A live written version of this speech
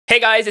Hey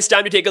guys, it's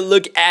time to take a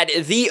look at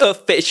the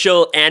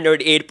official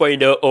Android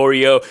 8.0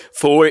 Oreo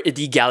for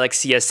the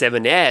Galaxy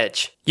S7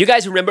 Edge. You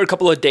guys remember a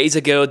couple of days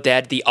ago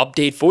that the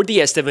update for the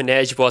S7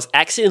 Edge was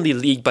accidentally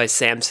leaked by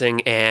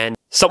Samsung, and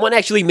someone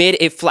actually made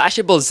a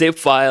flashable zip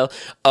file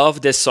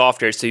of this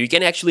software, so you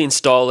can actually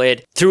install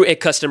it through a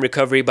custom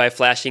recovery by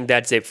flashing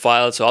that zip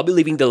file. So I'll be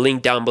leaving the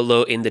link down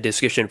below in the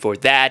description for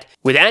that.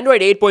 With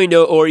Android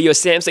 8.0 Oreo,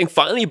 Samsung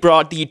finally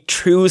brought the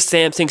true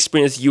Samsung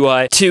Experience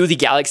UI to the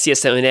Galaxy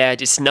S7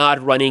 Edge. It's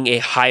not running a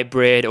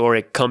hybrid or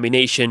a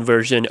combination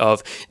version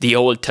of the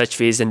old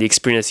TouchWiz and the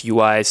Experience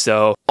UI.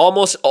 So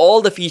almost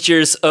all the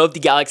features of the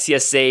Galaxy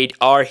S8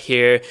 are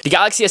here. The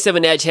Galaxy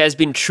S7 Edge has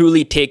been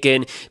truly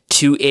taken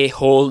to a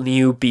whole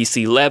new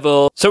BC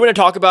level. So we're going to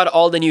talk about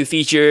all the new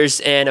features,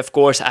 and of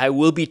course I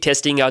will be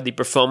testing out the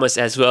performance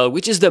as well,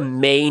 which is the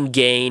main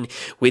gain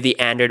with the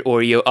Android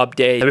Oreo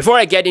update. Now, before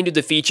I get into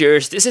the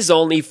features, this is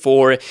only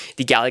for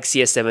the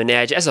Galaxy S7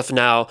 Edge. As of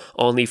now,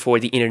 only for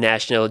the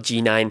international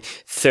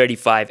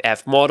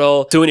G935F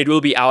model. Soon it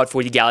will be out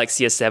for the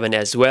Galaxy S7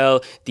 as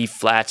well, the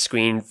flat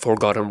screen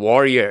Forgotten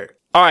Warrior.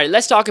 Alright,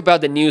 let's talk about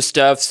the new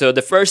stuff. So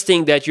the first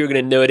thing that you're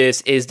going to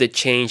notice is the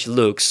changed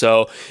look.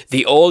 So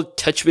the old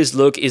TouchWiz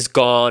look is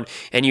gone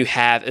and you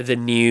have the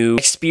new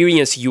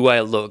Experience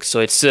UI look. So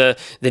it's the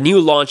new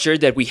launcher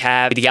that we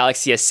have with the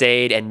Galaxy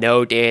S8 and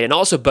Note 8 and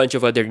also a bunch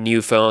of other new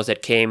phones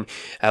that came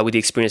with the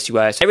Experience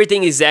UI. So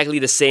everything is exactly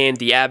the same.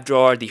 The app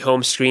drawer, the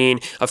home screen.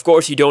 Of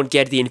course, you don't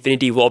get the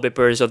infinity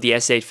wallpapers of the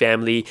S8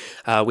 family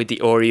with the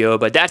Oreo,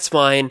 but that's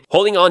fine.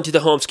 Holding on to the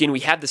home screen, we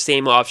have the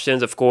same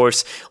options, of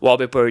course,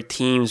 wallpaper,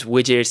 themes,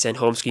 widgets, and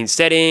home screen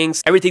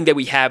settings. Everything that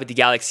we have with the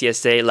Galaxy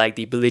S8, like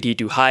the ability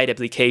to hide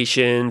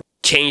applications,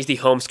 change the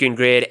home screen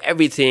grid,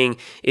 everything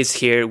is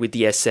here with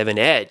the S7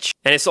 Edge.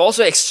 And it's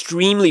also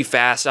extremely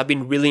fast. I've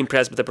been really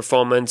impressed with the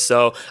performance,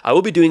 so I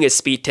will be doing a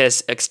speed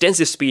test,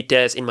 extensive speed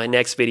test in my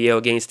next video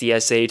against the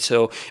S8,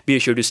 so be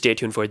sure to stay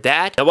tuned for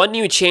that. Now, one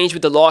new change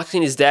with the lock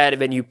screen is that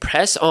when you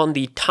press on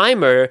the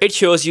timer, it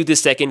shows you the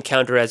second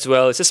counter as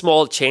well. It's a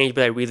small change,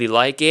 but I really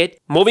like it.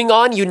 Moving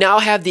on, you now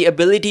have the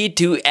ability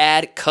to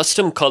add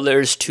custom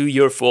colors to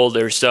your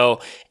folder.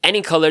 So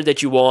any color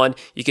that you want,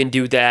 you can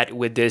do that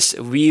with this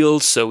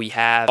wheel. So we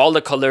have all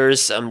the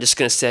colors. I'm just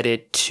going to set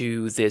it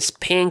to this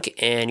pink,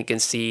 and you can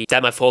see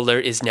that my folder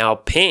is now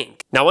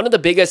pink. Now, one of the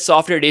biggest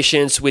software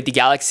additions with the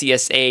Galaxy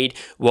S8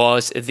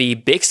 was the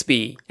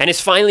Bigsby, and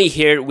it's finally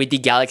here with the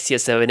Galaxy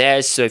S7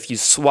 Edge. So if you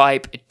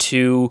swipe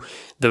to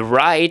the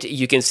right,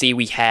 you can see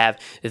we have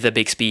the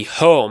Bigsby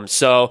Home.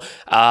 So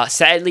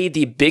sadly,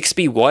 the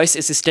Bigsby voice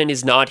assistant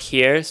is not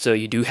here, so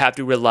you do have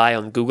to rely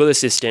on Google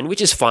Assistant,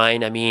 which is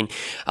fine. I mean,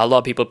 a lot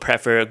of people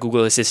prefer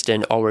Google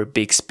Assistant over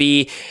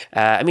Bigsby.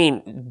 I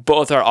mean,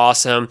 both are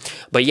awesome,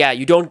 but yeah,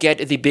 you don't get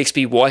the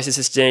Bigsby voice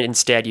assistant.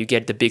 Instead, you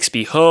get the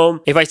Bigsby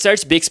Home. If I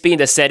search Bigsby in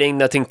the setting,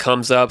 nothing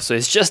comes up, so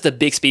it's just the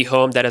Bigsby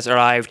Home that has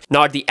arrived,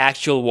 not the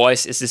actual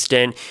voice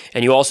assistant.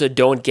 And you also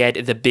don't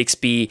get the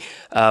Bigsby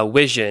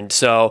Vision.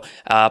 So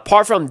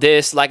apart from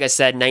this, like I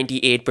said,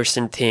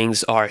 98%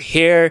 things are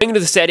here. Going to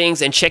the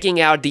settings and checking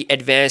out the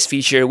advanced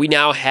feature, we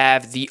now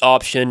have the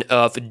option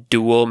of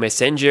dual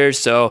messenger.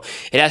 So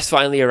it has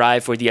finally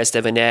arrived for the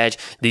S7 Edge.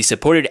 The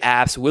supported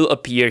apps will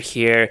appear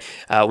here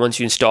once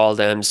you install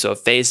them. So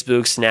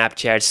Facebook,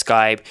 Snapchat,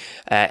 Skype,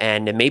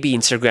 and maybe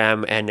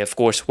Instagram, and of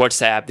course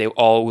WhatsApp, they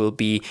all will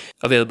be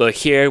available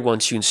here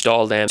once you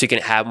install them. So you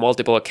can have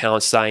multiple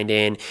accounts signed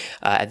in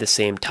at the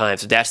same time.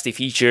 So that's the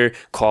feature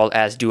called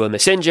as dual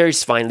messenger.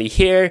 It's finally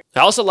here. I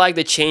also like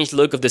the changed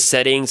look of the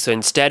settings. So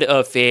instead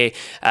of a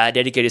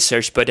dedicated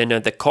search button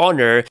at the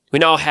corner, we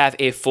now have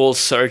a full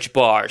search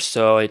bar.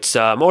 So it's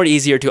more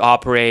easier to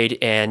operate,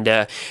 and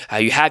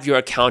you have your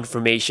account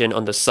information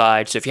on the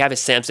side. So if you have a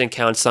Samsung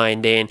account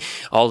signed in,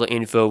 all the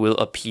info will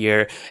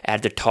appear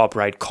at the top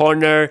right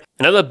corner.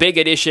 Another big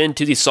addition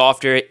to the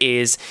software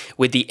is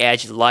with the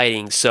Edge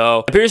lighting.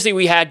 So previously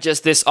we had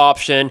just this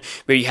option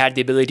where you had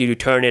the ability to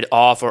turn it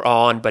off or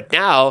on, but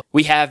now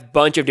we have a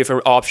bunch of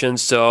different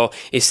options. So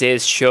it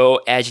says show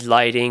Edge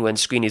lighting when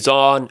screen is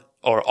on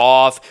or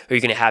off, or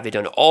you can have it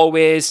on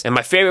always. And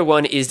my favorite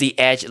one is the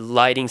Edge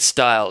lighting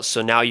style.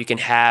 So now you can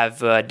have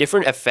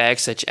different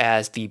effects such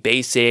as the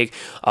basic,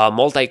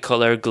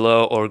 multicolor,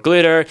 glow, or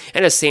glitter,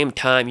 and at the same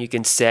time you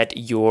can set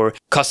your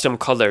custom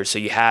colors. So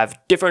you have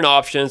different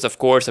options, of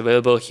course,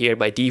 available here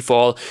by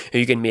default, or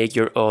you can make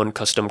your own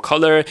custom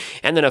color.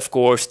 And then of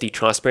course the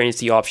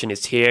transparency option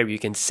is here. You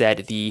can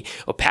set the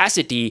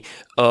opacity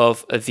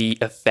of the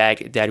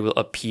effect that will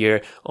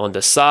appear on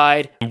the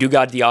side. You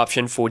got the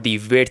option for the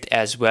width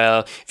as well.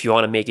 If you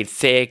want to make it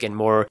thick and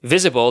more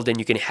visible, then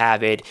you can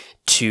have it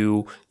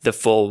to the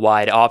full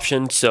wide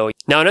option. So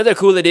now another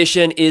cool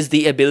addition is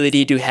the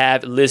ability to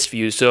have list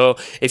view. So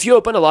if you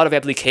open a lot of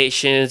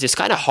applications, it's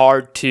kind of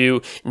hard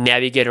to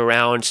navigate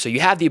around. So you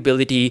have the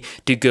ability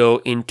to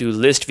go into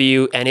list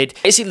view, and it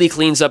basically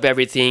cleans up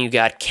everything. You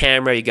got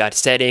camera, you got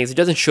settings. It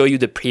doesn't show you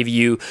the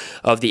preview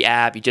of the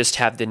app. You just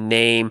have the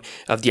name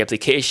of the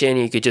application.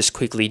 You could just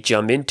quickly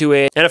jump into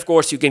it. And of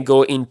course, you can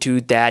go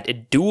into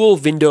that dual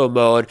window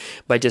mode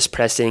by just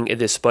pressing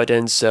this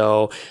button.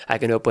 So I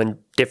can open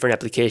different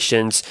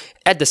applications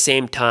at the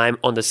same time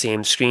on the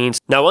same screens.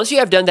 Now, once you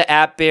have done the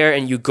app pair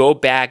and you go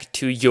back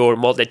to your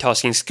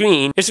multitasking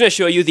screen, it's going to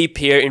show you the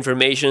pair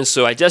information.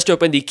 So I just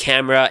opened the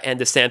camera and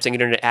the Samsung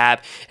Internet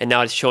app, and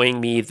now it's showing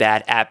me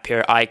that app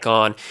pair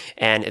icon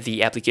and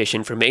the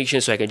application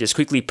information. So I can just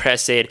quickly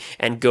press it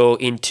and go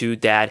into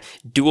that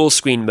dual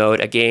screen mode.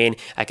 Again,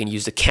 I can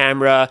use the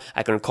camera,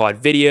 I can record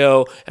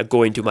video,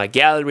 go into my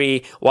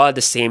gallery while at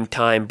the same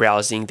time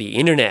browsing the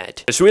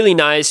internet. It's really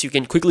nice. You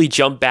can quickly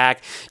jump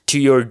back to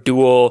your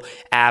dual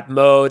app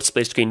mode,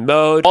 split screen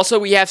mode. Also,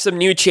 we have some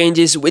new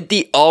changes with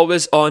the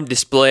always on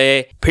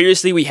display.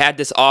 Previously, we had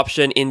this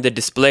option in the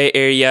display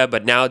area,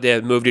 but now they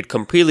have moved it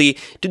completely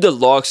to the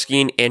lock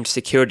screen and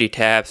security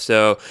tab.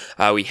 So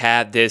we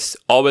have this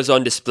always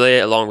on display.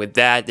 Along with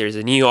that, there's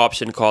a new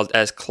option called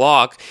as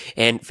clock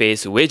and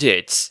face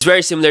widgets. It's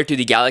very similar to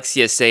the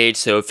Galaxy S8.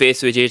 So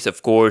face widgets,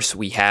 of course,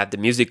 we have the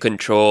music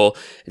control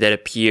that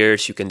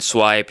appears. You can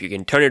swipe, you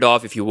can turn it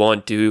off if you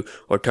want to,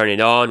 or turn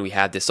it on. We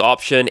have this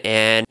option.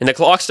 And in the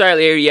clock style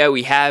area,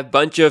 we have a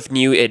bunch of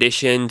new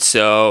additions.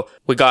 So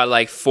we got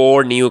like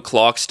 4 new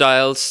clock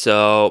styles.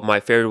 So my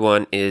favorite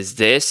one is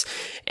this.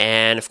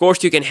 And of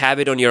course, you can have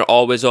it on your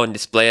always on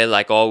display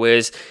like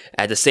always.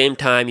 At the same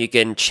time, you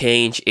can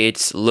change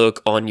its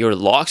look on your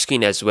lock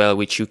screen as well,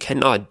 which you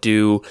cannot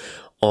do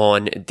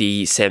on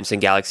the Samsung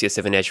Galaxy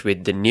S7 Edge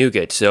with the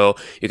Nougat. So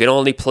you can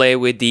only play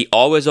with the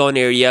always on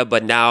area,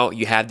 but now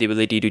you have the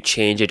ability to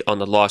change it on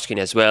the lock screen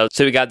as well.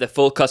 So we got the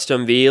full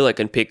custom wheel. I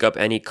can pick up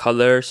any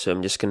color. So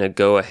I'm just gonna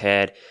go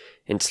ahead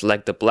and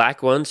select the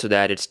black one so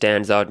that it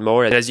stands out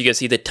more. And as you can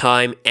see, the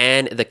time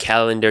and the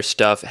calendar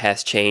stuff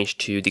has changed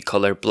to the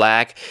color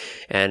black.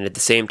 And at the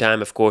same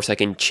time, of course, I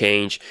can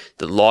change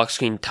the lock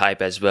screen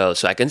type as well.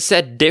 So I can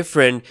set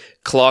different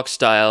clock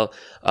style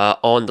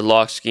on the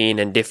lock screen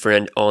and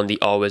different on the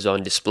always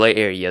on display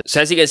area.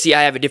 So as you can see,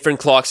 I have a different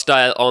clock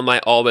style on my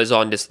always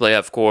on display.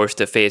 Of course,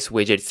 the face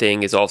widget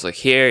thing is also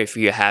here. If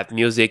you have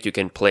music, you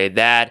can play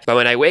that. But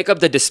when I wake up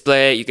the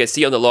display, you can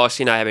see on the lock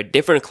screen, I have a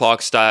different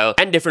clock style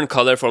and different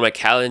color for my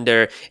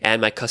calendar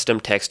and my custom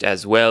text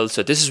as well.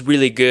 So this is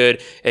really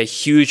good. A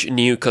huge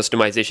new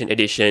customization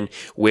addition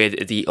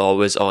with the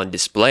always on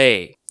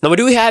display. Now we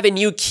do have a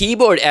new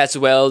keyboard as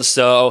well.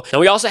 So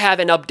now we also have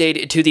an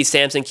update to the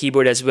Samsung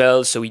keyboard as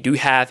well. So we do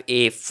have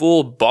a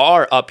full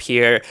bar up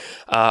here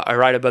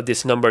right above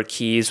this number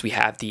keys. We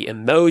have the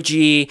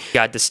emoji,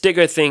 got the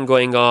sticker thing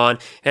going on,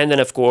 and then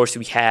of course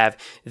we have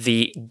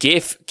the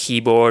Gif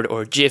keyboard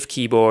or Gif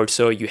keyboard.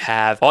 So you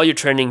have all your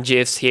trending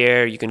GIFs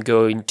here. You can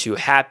go into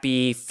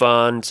happy,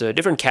 fun, so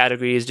different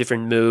categories,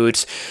 different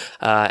moods,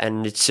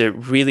 and it's a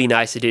really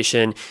nice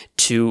addition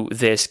to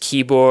this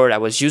keyboard. I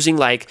was using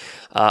like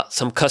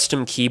some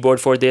custom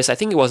keyboard for this. I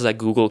think it was like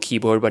Google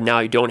keyboard, but now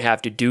you don't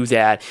have to do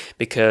that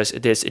because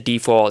this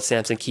default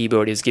Samsung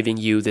keyboard is giving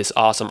you this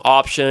awesome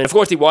option. Of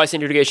course, the voice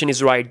integration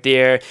is right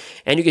there,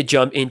 and you can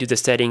jump into the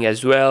setting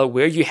as well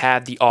where you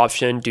have the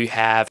option to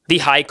have the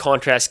high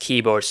contrast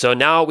keyboard. So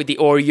now with the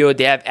Oreo,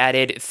 they have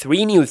added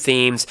 3 new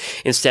themes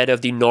instead of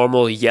the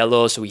normal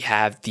yellow. So we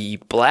have the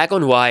black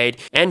on white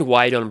and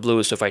white on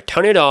blue. So if I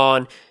turn it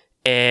on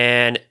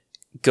and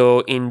go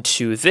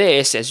into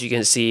this, as you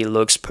can see, it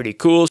looks pretty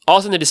cool.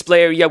 Also in the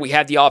display area, we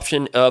have the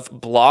option of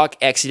block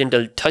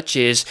accidental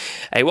touches.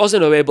 It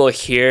wasn't available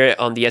here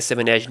on the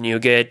S7 Edge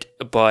Nougat,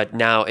 but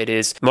now it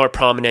is more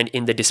prominent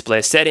in the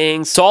display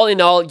settings. So all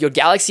in all, your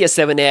Galaxy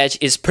S7 Edge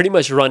is pretty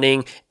much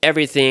running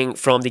everything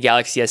from the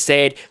Galaxy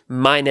S8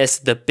 minus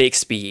the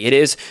Bigsby. It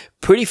is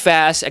pretty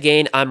fast.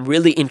 Again, I'm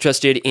really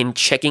interested in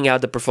checking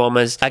out the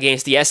performance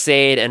against the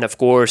S8 and of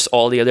course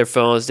all the other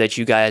phones that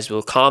you guys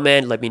will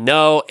comment, let me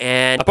know.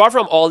 And apart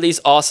from all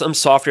these awesome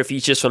software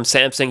features from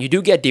Samsung, you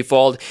do get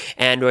default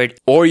Android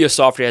Oreo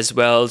software as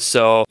well.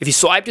 So if you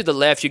swipe to the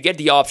left, you get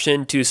the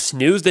option to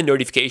snooze the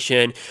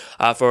notification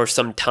for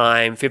some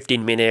time,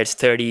 15 minutes,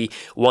 30,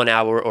 1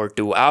 hour or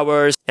 2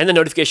 hours. And the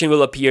notification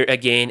will appear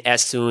again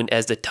as soon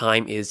as the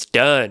time is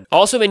done.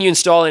 Also, when you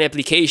install an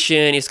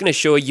application, it's going to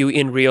show you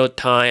in real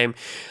time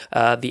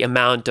the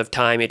amount of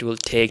time it will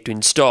take to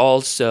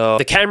install. So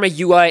the camera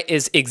UI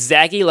is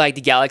exactly like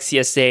the Galaxy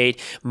S8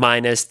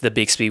 minus the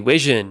Bigsby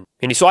Vision.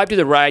 When you swipe to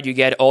the right, you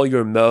get all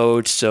your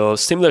modes. So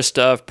similar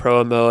stuff,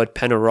 Pro mode,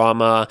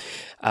 panorama,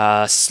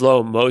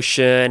 slow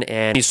motion,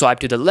 and you swipe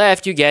to the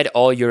left, you get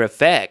all your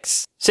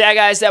effects. So yeah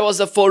guys, that was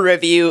the full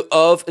review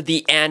of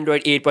the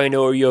Android 8.0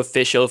 Oreo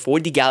official for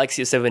the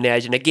Galaxy S7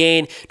 Edge. And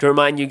again, to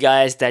remind you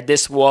guys that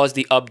this was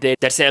the update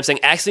that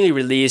Samsung accidentally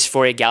released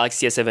for a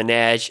Galaxy S7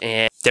 Edge,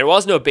 and there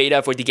was no beta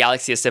for the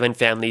Galaxy S7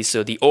 family,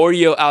 so the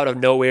Oreo out of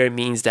nowhere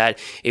means that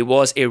it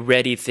was a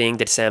ready thing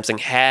that Samsung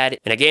had.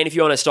 And again, if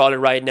you want to install it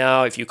right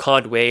now, if you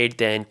can't wait,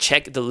 then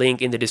check the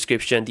link in the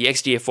description, the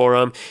XDA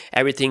forum,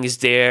 everything is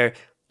there.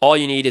 All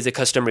you need is a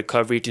custom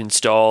recovery to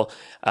install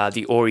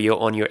the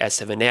Oreo on your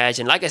S7 Edge.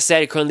 And like I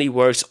said, it currently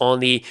works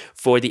only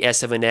for the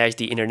S7 Edge,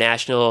 the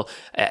international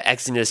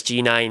Exynos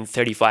G9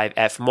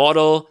 35F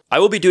model. I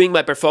will be doing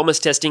my performance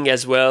testing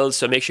as well,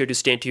 so make sure to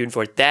stay tuned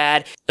for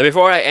that. Now,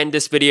 before I end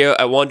this video,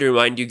 I want to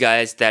remind you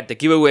guys that the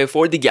giveaway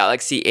for the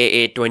Galaxy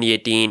A8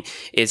 2018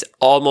 is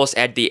almost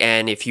at the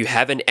end. If you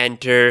haven't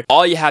entered,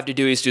 all you have to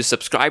do is to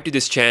subscribe to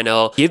this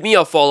channel, give me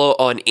a follow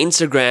on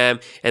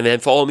Instagram, and then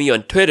follow me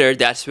on Twitter.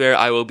 That's where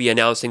I will be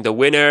announcing the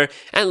winner.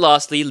 And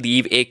lastly,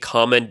 leave a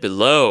comment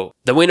below.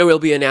 The winner will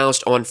be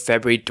announced on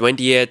February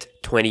 20th,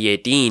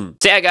 2018.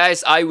 So yeah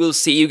guys, I will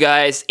see you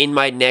guys in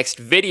my next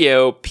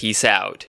video. Peace out.